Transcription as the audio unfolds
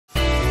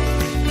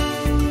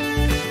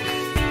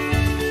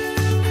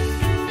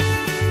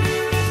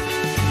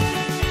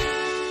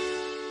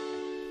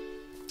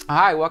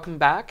Hi, welcome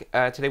back.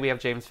 Today we have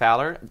James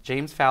Fowler.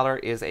 James Fowler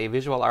is a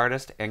visual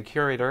artist and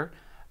curator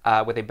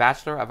with a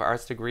Bachelor of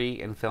Arts degree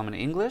in film and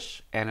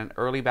English and an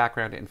early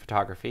background in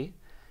photography.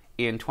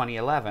 In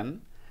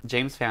 2011,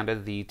 James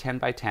founded the 10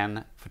 by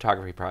 10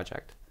 photography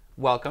project.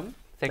 Welcome.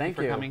 Thank you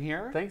for coming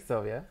here. Thanks,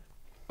 Sylvia.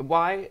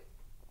 Why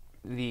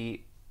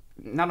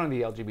not only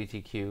the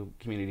LGBTQ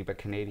community, but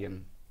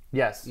Canadian?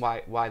 Yes.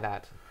 Why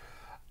that?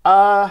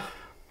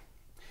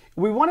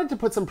 We wanted to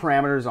put some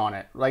parameters on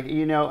it. Like,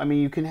 I mean,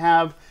 you can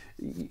have,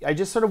 I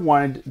just sort of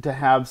wanted to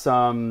have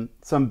some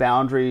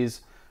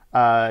boundaries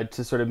to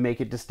sort of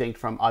make it distinct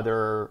from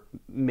other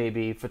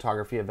maybe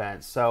photography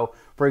events. So,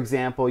 for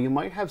example, you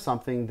might have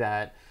something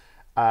that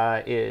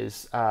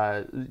is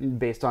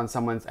based on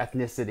someone's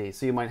ethnicity.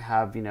 So you might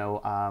have,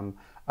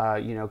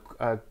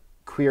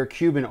 queer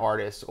Cuban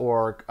artists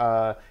or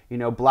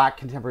Black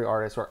contemporary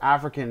artists or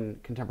African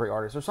contemporary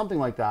artists or something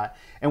like that.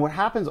 And what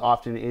happens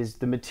often is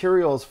the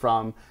materials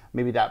from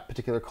maybe that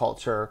particular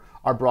culture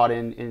are brought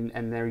in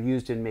and they're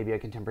used in maybe a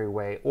contemporary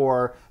way,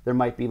 or there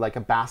might be like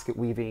a basket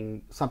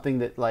weaving, something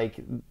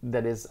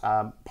that is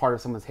part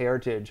of someone's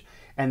heritage,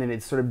 and then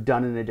it's sort of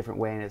done in a different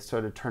way and it's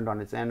sort of turned on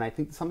its end. I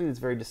think something that's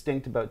very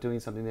distinct about doing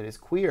something that is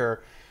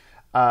queer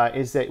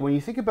is that when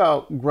you think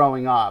about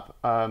growing up,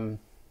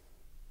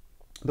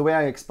 the way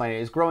I explain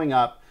it is, growing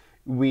up,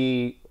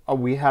 we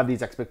have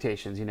these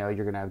expectations. You're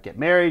going to get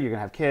married, you're going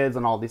to have kids,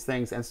 and all these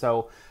things. And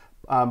so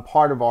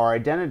part of our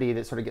identity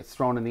that sort of gets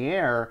thrown in the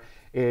air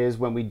is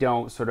when we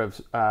don't sort of,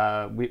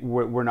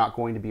 we're not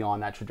going to be on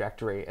that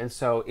trajectory. And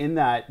so in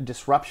that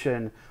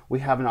disruption, we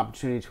have an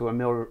opportunity to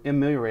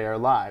ameliorate our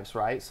lives,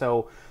 right?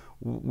 So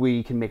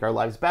we can make our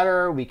lives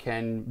better, we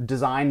can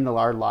design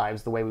our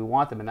lives the way we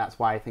want them. And that's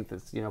why I think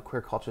this,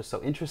 queer culture is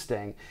so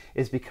interesting,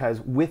 is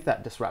because with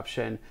that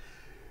disruption,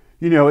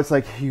 it's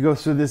like you go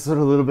through this sort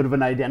of little bit of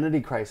an identity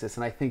crisis.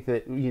 And I think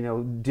that,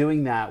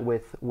 doing that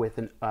with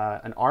an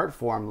art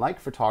form like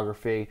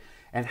photography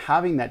and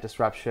having that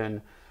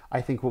disruption,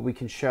 I think what we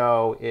can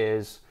show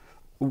is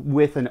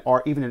with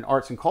even an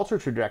arts and culture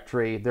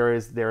trajectory, there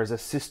is a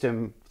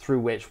system through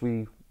which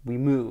we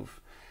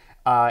move.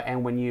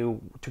 And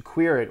to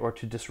queer it or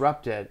to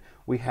disrupt it,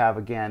 we have,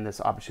 again, this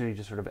opportunity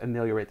to sort of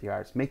ameliorate the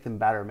arts, make them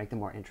better, make them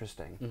more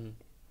interesting. Mm-hmm.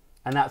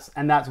 And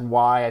that's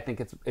why I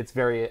think it's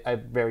a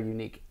very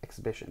unique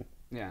exhibition.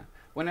 Yeah.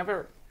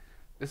 Whenever,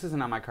 this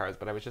isn't on my cards,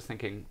 but I was just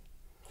thinking,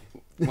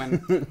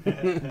 when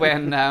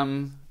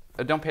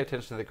don't pay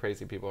attention to the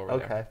crazy people over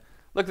there. Okay.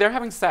 Look, they're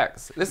having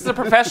sex. This is a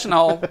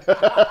professional,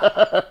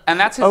 and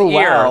that's his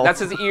ear. Wow. That's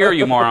his ear,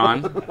 you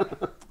moron.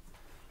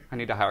 I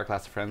need to hire a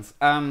class of friends.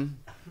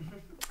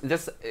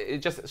 It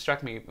just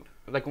struck me,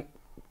 like,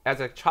 as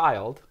a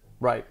child,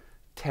 right,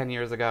 10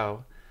 years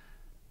ago.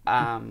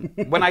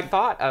 When I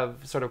thought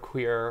of sort of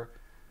queer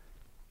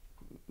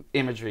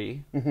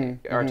imagery,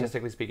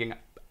 artistically speaking,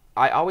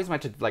 I always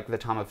went to like the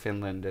Tom of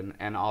Finland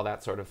and all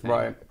that sort of thing.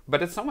 Right.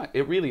 But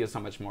it really is so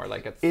much more.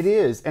 Like it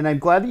is, and I'm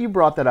glad that you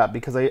brought that up,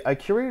 because I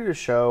curated a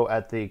show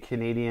at the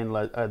Canadian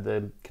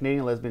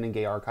Lesbian and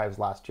Gay Archives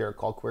last year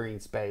called Queering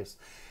Space,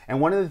 and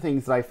one of the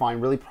things that I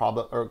find really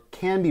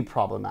can be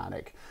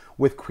problematic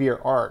with queer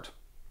art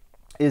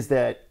is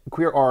that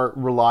queer art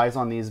relies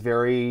on these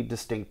very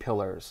distinct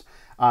pillars.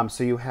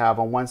 So you have,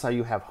 on one side,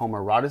 you have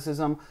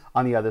homoeroticism.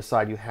 On the other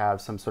side, you have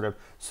some sort of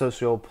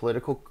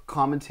socio-political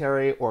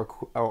commentary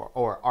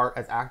or art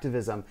as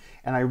activism.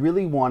 And I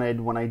really wanted,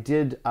 when I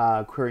did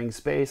Queering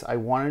Space, I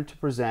wanted to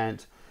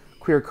present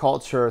queer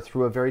culture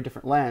through a very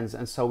different lens.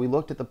 And so we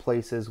looked at the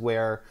places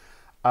where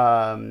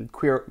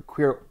queer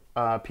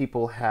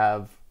people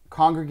have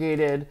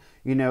congregated,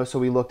 so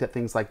we looked at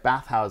things like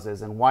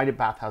bathhouses and why did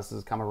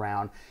bathhouses come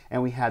around.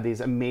 And we had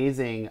these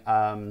amazing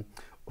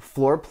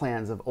floor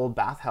plans of old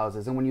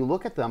bathhouses, and when you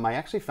look at them, I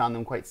actually found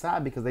them quite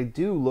sad, because they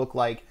do look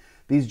like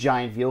these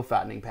giant veal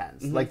fattening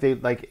pens.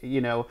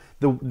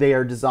 Mm-hmm. They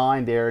are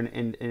designed there,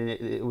 and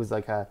it was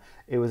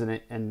an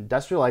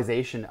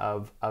industrialization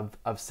of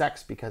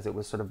sex, because it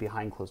was sort of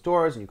behind closed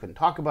doors and you couldn't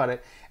talk about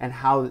it, and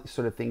how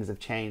sort of things have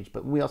changed.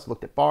 But we also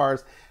looked at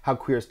bars, how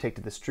queers take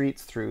to the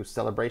streets through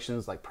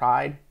celebrations like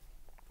Pride,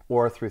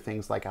 or through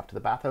things like after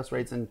the bathhouse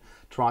raids in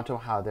Toronto,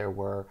 how there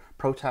were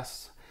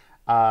protests.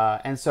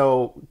 And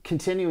so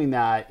continuing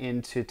that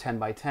into 10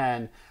 by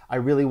 10, I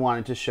really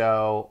wanted to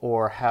show,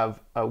 or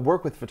have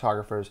work with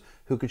photographers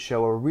who could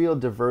show a real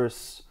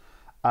diverse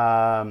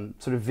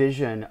sort of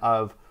vision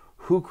of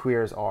who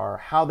queers are,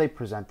 how they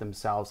present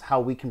themselves,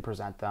 how we can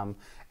present them,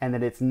 and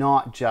that it's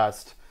not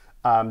just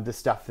the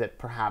stuff that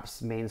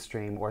perhaps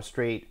mainstream or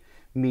straight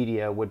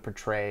media would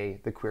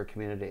portray the queer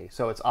community.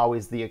 So it's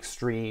always the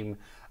extreme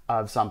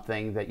of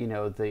something that,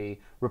 the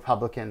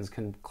Republicans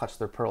can clutch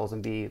their pearls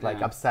and be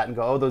like upset and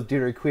go, oh, those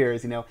dude are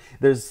queers,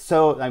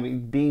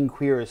 being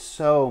queer is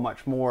so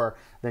much more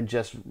than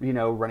just,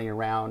 running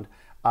around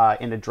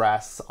in a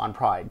dress on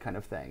Pride kind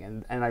of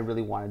thing. And I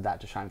really wanted that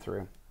to shine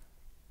through.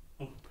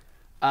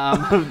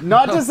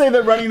 Not to say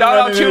that running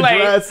around in a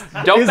dress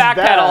Don't is backpedal.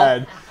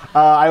 bad.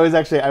 I was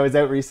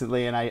out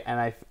recently, and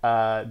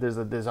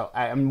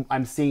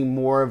I'm seeing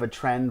more of a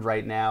trend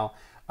right now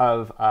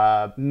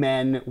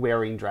men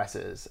wearing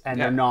dresses, and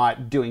Yeah. they're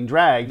not doing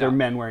drag. They're No.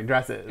 men wearing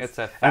dresses. It's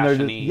a and they're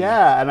just, fashion-y-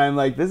 yeah, and I'm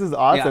like, this is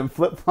awesome. Yeah.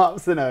 Flip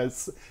flops and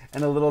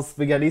a little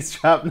spaghetti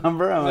strap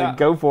number. I'm Yeah. like,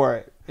 go for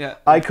it. Yeah.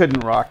 I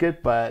couldn't rock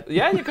it, but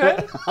Yeah, you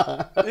could.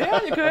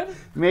 Yeah, you could.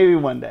 maybe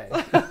one day.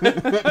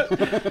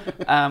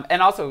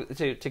 And also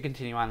to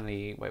continue on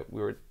what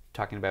we were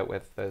talking about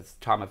with the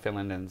Tom of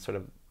Finland and sort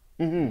of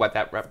what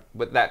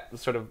that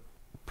sort of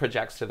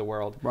projects to the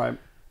world. Right.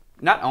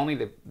 Not only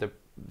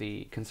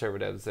the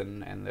conservatives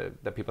and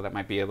the people that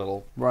might be a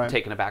little Right.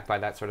 taken aback by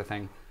that sort of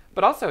thing,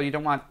 but also you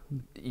don't want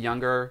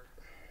younger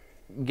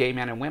gay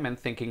men and women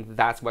thinking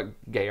that's what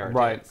gay art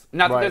Right. is.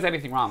 Not that Right. there's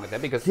anything wrong with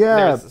it, because Yeah.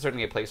 there's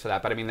certainly a place for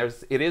that. But I mean,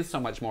 it is so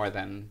much more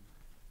than.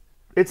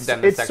 It's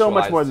than the so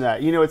much more sexualized- than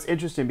that. You know, it's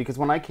interesting because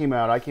when I came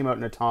out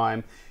in a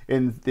time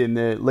in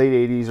the late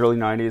 '80s, early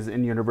 '90s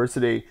in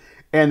university,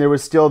 and there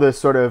was still this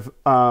sort of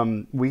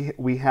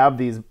we have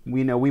these,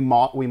 we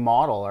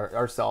model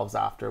ourselves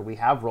after. We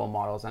have role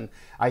models, and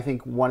I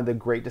think one of the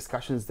great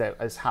discussions that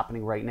is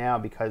happening right now,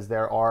 because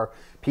there are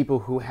people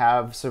who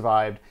have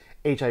survived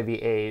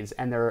HIV/AIDS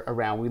and they're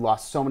around. We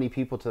lost so many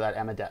people to that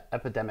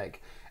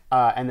epidemic.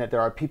 And that there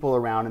are people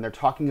around, and they're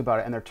talking about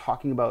it, and they're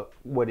talking about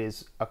what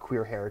is a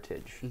queer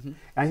heritage. And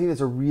I think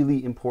that's a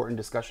really important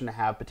discussion to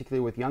have,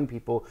 particularly with young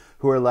people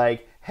who are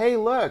like, hey,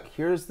 look,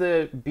 here's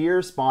the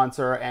beer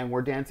sponsor, and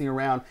we're dancing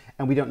around,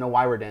 and we don't know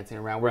why we're dancing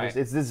around. Right.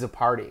 This is a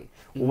party.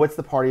 Well, what's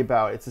the party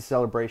about? It's a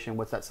celebration.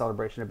 What's that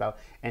celebration about?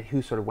 And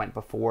who sort of went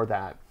before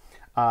that?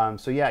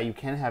 So yeah, you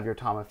can have your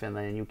Tom of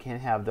Finland, and you can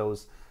have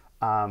those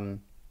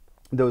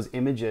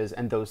images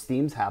and those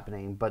themes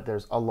happening, but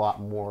there's a lot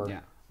more.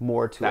 Yeah.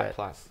 More to That it.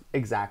 plus.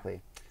 Exactly.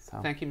 So.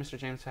 Thank you, Mr.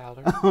 James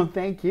Fowler. Oh,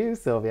 thank you,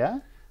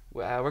 Sylvia.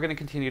 We're going to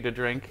continue to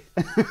drink,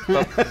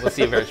 but we'll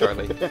see you very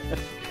shortly.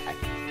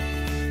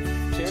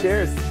 Cheers.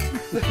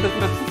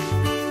 Cheers.